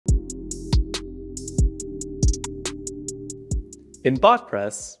In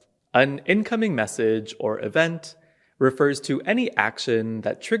Botpress, an incoming message or event refers to any action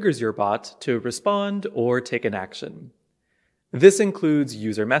that triggers your bot to respond or take an action. This includes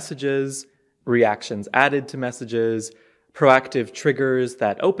user messages, reactions added to messages, proactive triggers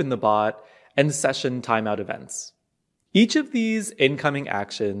that open the bot, and session timeout events. Each of these incoming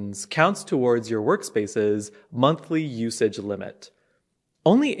actions counts towards your workspace's monthly usage limit.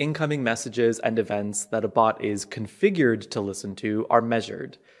 Only incoming messages and events that a bot is configured to listen to are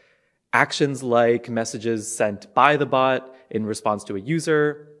measured. Actions like messages sent by the bot in response to a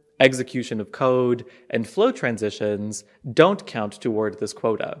user, execution of code, and flow transitions don't count toward this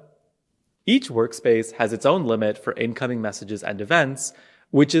quota. Each workspace has its own limit for incoming messages and events,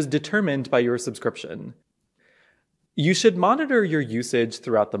 which is determined by your subscription. You should monitor your usage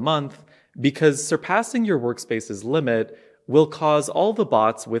throughout the month because surpassing your workspace's limit will cause all the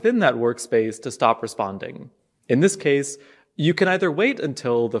bots within that workspace to stop responding. In this case, you can either wait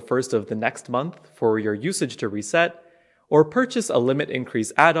until the first of the next month for your usage to reset, or purchase a limit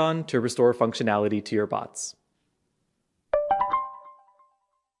increase add-on to restore functionality to your bots.